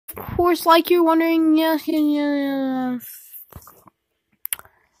Of course, like you're wondering, yes.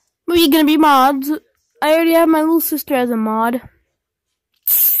 We're gonna be mods. I already have my little sister as a mod.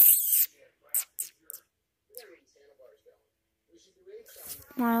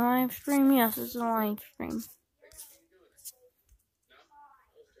 My live stream, yes, it's a live stream.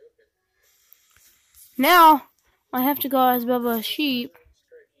 Now, I have to go as Bubba Sheep.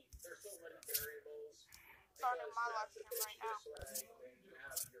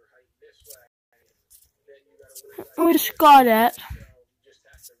 Where's Scott at?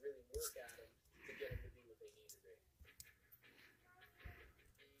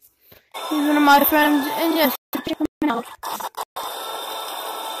 He's one of my friends, and yes, check him out.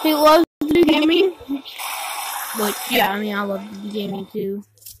 He loves to do gaming. But yeah, I mean, I love to do gaming too.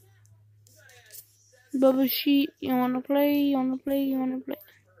 Bubba Sheep, you wanna play? You wanna play? You wanna play?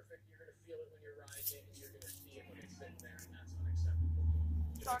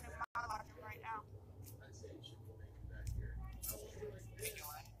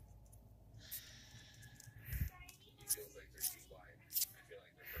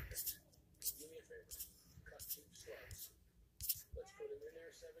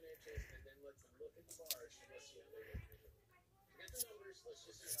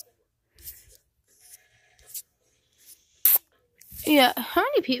 Yeah, how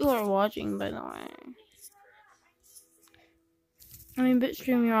many people are watching, by the way? I mean,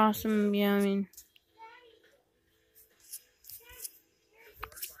 Bitstream, you're awesome. Yeah, I mean.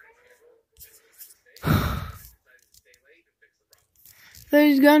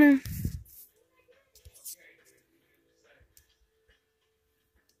 There's Gunner.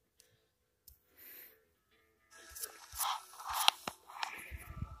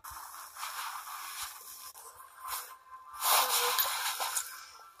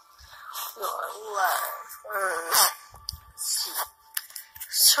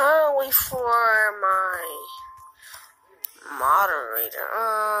 Trying to wait for my moderator.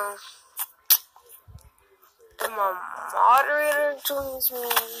 If my moderator joins me.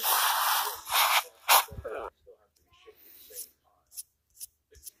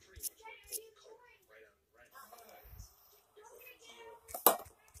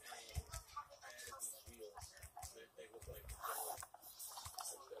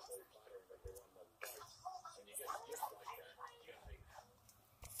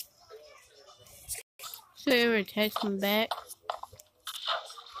 So you ever text him back?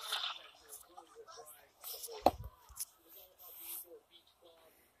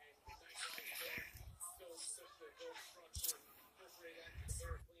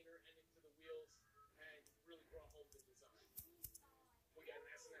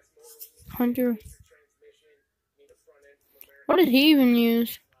 Hunter. What did he even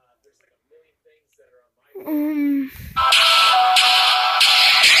use?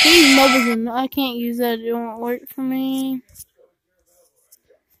 He's mobile. I can't use that. It won't work for me.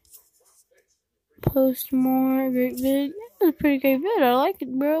 Post more. Great vid. That's a pretty great vid. I like it,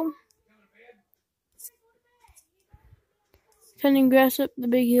 bro. Cutting grass up the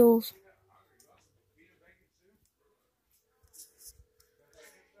big hills.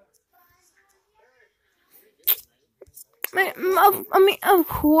 I mean, of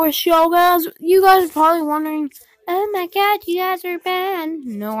course, y'all guys. You guys are probably wondering, oh my god, you guys are banned.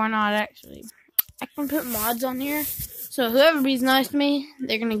 No, we're not actually. I can put mods on here, so whoever be nice to me,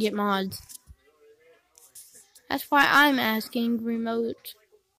 they're gonna get mods. That's why I'm asking remote.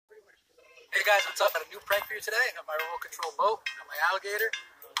 Hey guys, what's up? I got a new prank for you today. I have my remote control boat and my alligator.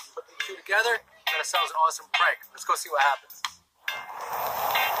 Put the two together. Got ourselves an awesome prank. Let's go see what happens.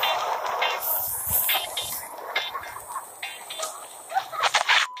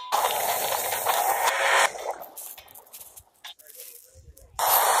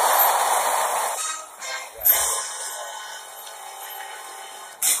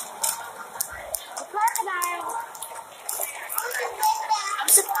 I'm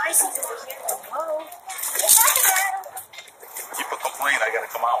surprised he's over here. Hello? Keep a complaint, I gotta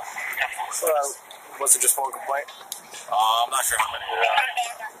come out. So, was it just for a complaint? I'm not sure how many there are.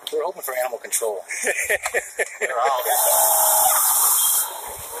 We're hoping for animal control. They're out.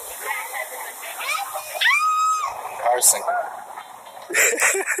 Car's sinking.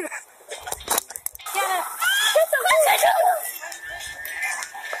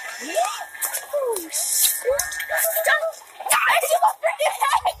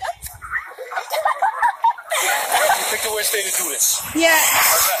 Pick the worst day to do this. Yeah,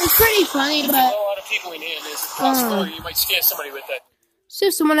 it's pretty funny, but A lot of people in here, and there's a possibility you might scare somebody with that. see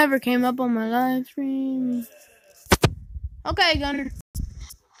if someone ever came up on my live stream. Okay, Gunner.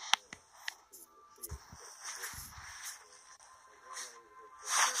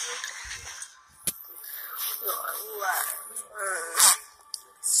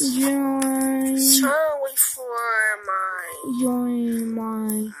 Join. Trying to wait for my Join my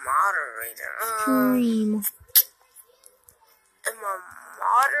moderator. stream. And my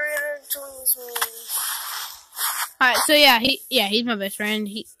moderator joins me. Alright, so he's my best friend.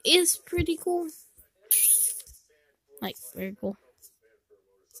 He is pretty cool. Like, very cool.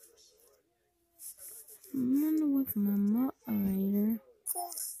 I'm gonna wait for my moderator.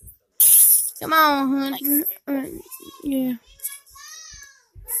 Come on, honey. Yeah.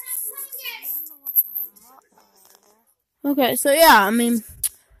 Okay, so yeah, I mean,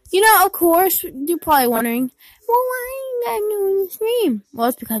 of course, you're probably wondering, well, why ain't that doing the stream? Well,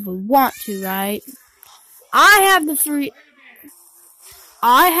 it's because we want to, right? I have the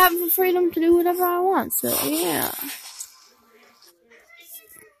freedom to do whatever I want, so yeah.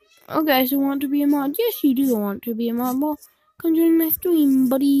 Okay, so want to be a mod? Yes, you do want to be a mod. Well, come join my stream,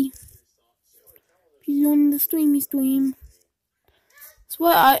 buddy. Please join the stream.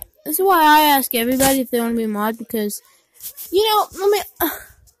 That's why I ask everybody if they want to be a mod, because, I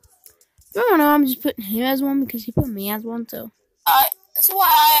don't know, I'm just putting him as one because he put me as one, so. That's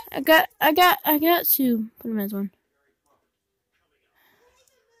why I got to put him as one.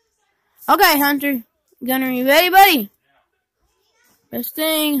 Okay, Hunter. Gunner, you ready, buddy? Best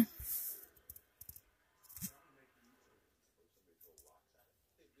thing.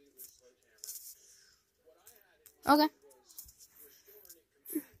 Okay.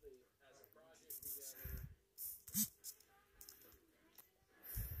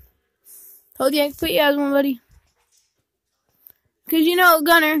 Told you I could put you as one, buddy. Because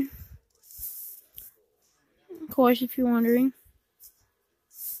Gunner. Of course, if you're wondering.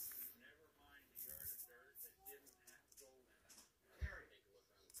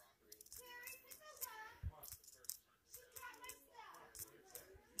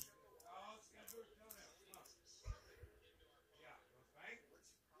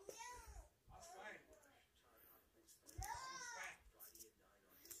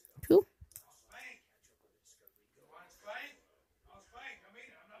 Cool.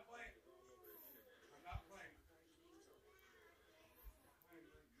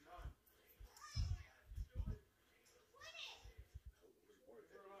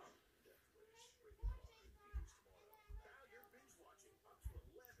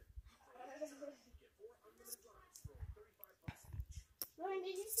 Lauren,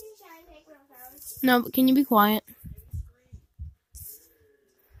 did you see Shine take my phone? No, but can you be quiet? There's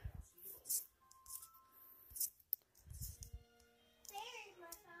my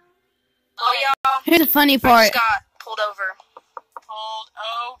phone. Oh, y'all. Here's the funny I part. just got pulled over. Pulled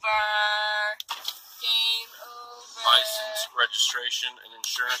over. Game over. License, registration, and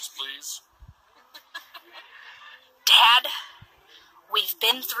insurance, please. Dad, we've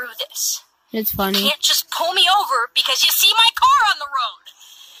been through this. It's You funny. can't just pull me over because you see my car on the road.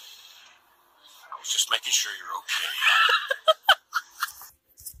 I was just making sure you're okay.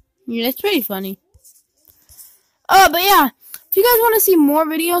 Yeah, that's pretty funny. Oh, but yeah, if you guys want to see more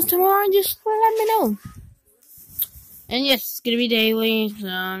videos tomorrow, just let me know. And yes, it's gonna be daily, so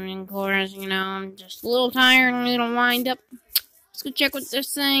of course, I'm just a little tired and a little wind up. Let's go check what they're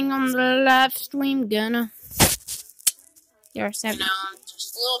saying on the live stream, Gunna. You're 7. I'm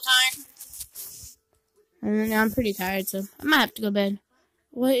just a little tired. And I'm pretty tired, so I might have to go to bed.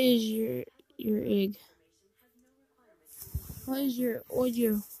 What is your egg? What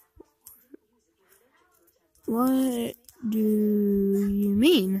do you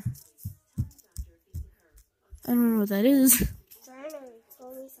mean? I don't know what that is.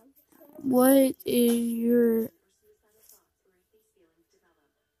 What is your...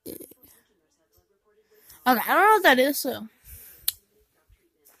 Okay, I don't know what that is, so...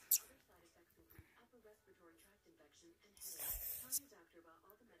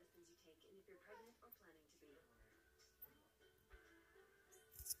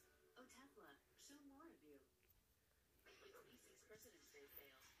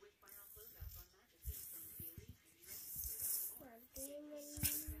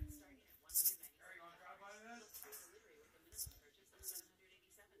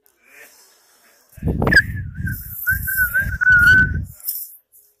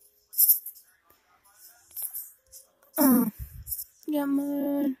 Yeah,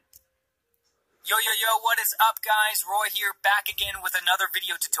 man. Yo, what is up, guys? Roy here, back again with another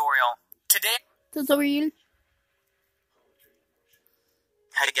video tutorial. Today... Tutorial.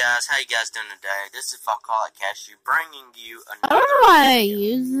 Hey guys, how you guys doing today? This is Falcala Cashew bringing you I another don't know why I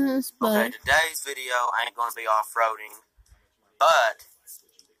use this, but... Okay, today's video ain't going to be off-roading, but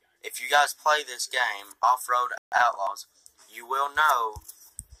if you guys play this game, Off-Road Outlaws, you will know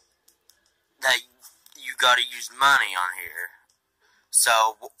that you got to use money on here. So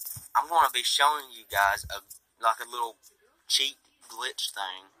I'm going to be showing you guys a little cheat glitch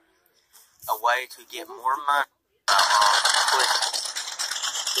thing, a way to get more money quickly.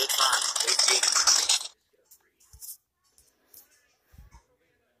 Good fun. It's getting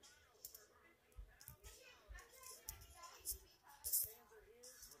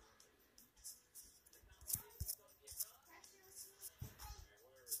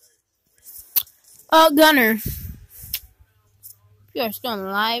Gunner, you are still on the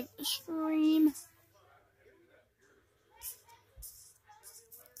live stream.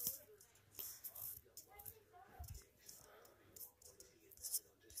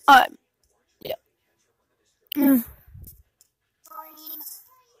 Yeah.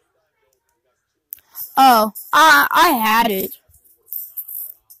 Oh, I had it,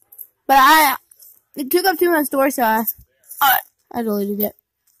 but it took up too much storage, so I deleted it.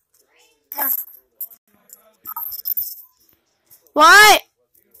 What?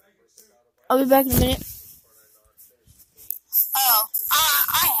 I'll be back in a minute. Oh,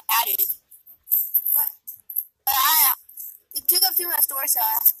 I had it, but it took up too much storage, so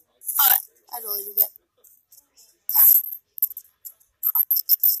I deleted it.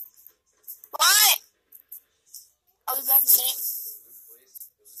 What? I'll be back in a minute.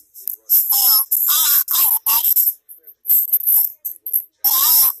 Oh, I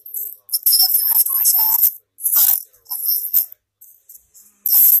had it, but it took up too much storage, so I deleted it.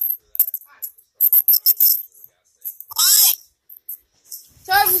 What?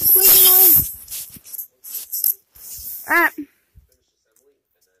 Sorry for squeaking noise. Alright.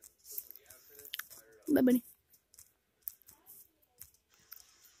 Bye, buddy.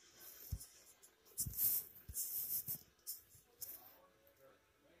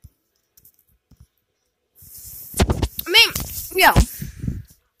 Yeah.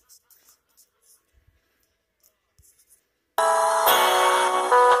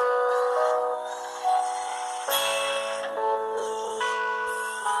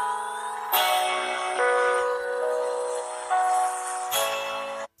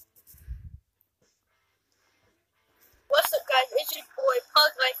 What's up, guys? It's your boy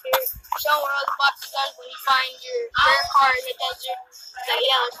Pug Life here, showing what all the boxes does when you find your rare car in the desert. So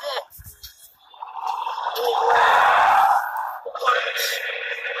yeah, let's do it. The parts.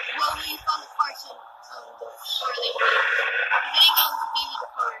 Well, when you found the parts in the car they made. If it ain't gonna give you the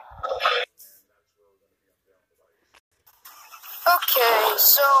car. Okay,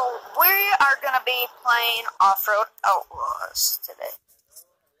 so we are going to be playing Off-Road Outlaws today.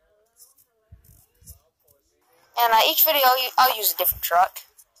 And each video, I'll use a different truck.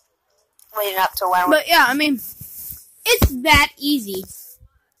 Leading up to when But yeah, I mean, it's that easy.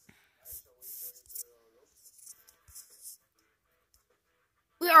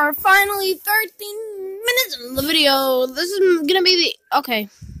 We are finally 13 minutes in the video. This is gonna be the okay.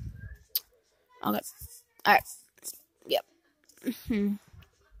 Alright. Yep.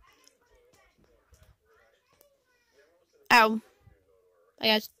 Ow. Bye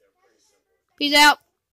guys. Peace out.